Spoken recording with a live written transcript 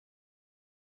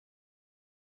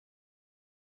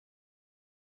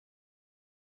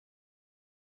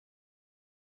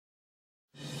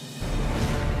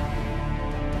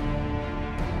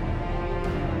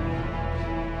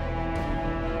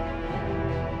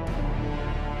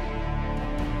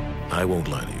I won't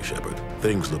lie to you, Shepard.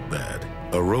 Things look bad.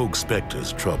 A rogue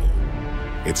Spectre's trouble.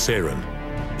 It's Saren.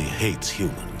 He hates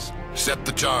humans. Set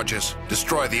the charges.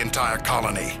 Destroy the entire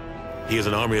colony. He has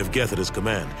an army of Geth at his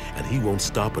command, and he won't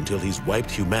stop until he's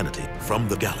wiped humanity from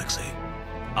the galaxy.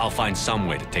 I'll find some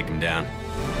way to take him down.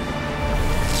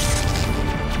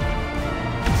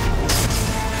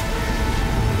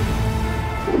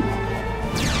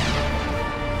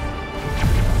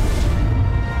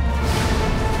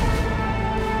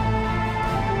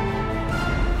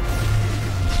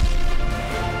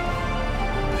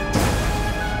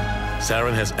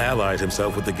 Saren has allied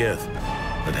himself with the Geth,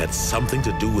 but had something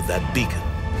to do with that beacon.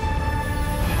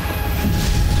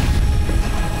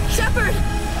 Shepard!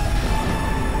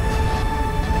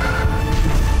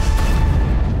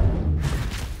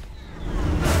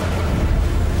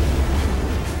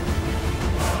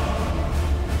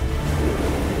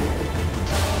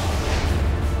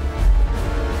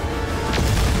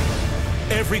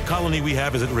 Every colony we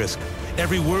have is at risk.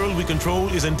 Every world we control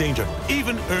is in danger.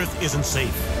 Even Earth isn't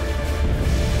safe.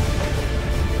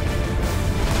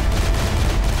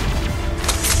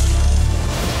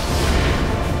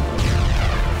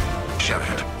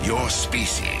 Shepard, your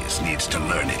species needs to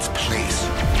learn its place.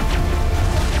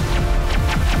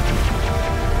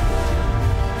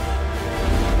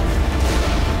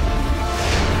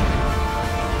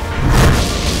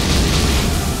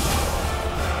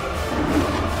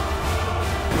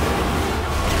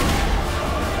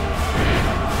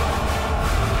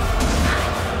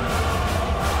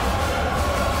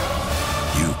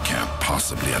 You can't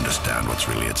possibly understand what's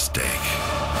really at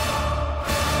stake.